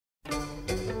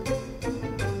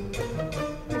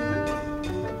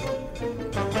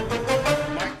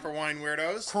Wine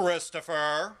Weirdos.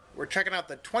 Christopher. We're checking out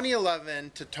the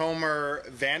 2011 Tatomer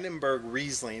Vandenberg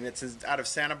Riesling. It's out of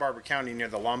Santa Barbara County near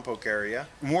the Lompoc area.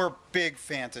 We're big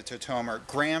fans of Tatomer.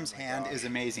 Graham's hand gosh. is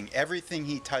amazing. Everything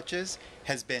he touches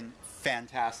has been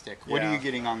fantastic. What are Yeah. you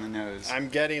getting on the nose? I'm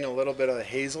getting a little bit of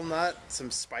hazelnut,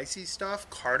 some spicy stuff,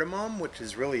 cardamom, which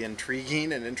is really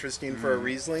intriguing and interesting for a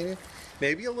Riesling.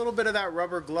 Maybe a little bit of that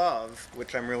rubber glove,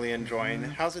 which I'm really enjoying.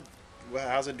 How's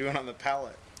it doing on the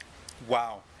palate?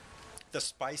 Wow. The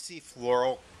spicy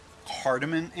floral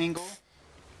cardamom angle.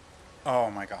 Oh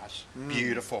my gosh.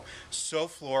 Beautiful. So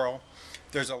floral.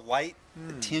 There's a light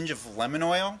tinge of lemon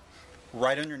oil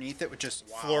right underneath it with just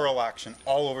floral action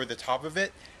all over the top of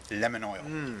it. Lemon oil.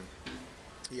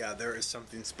 Yeah, there is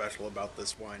something special about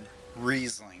this wine.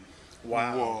 Riesling.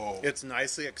 Wow. Whoa. It's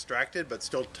nicely extracted, but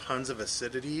still tons of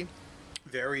acidity.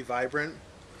 Very vibrant.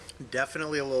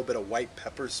 Definitely a little bit of white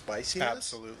pepper spiciness.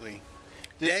 Absolutely.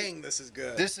 Dang, this is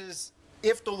good. This is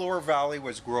if the Loire Valley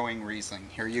was growing Riesling.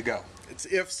 Here you go. It's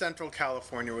if Central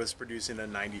California was producing a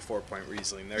 94-point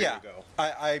Riesling. There Yeah. you go.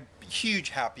 I huge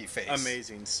happy face.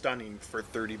 Amazing, stunning for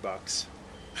 $30.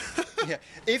 Yeah,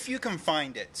 if you can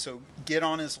find it. So get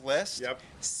on his list. Yep.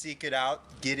 Seek it out.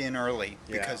 Get in early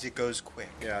Yeah. because it goes quick.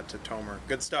 Yeah, Tatomer.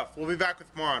 Good stuff. We'll be back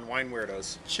with more on Wine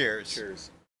Weirdos. Cheers.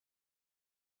 Cheers.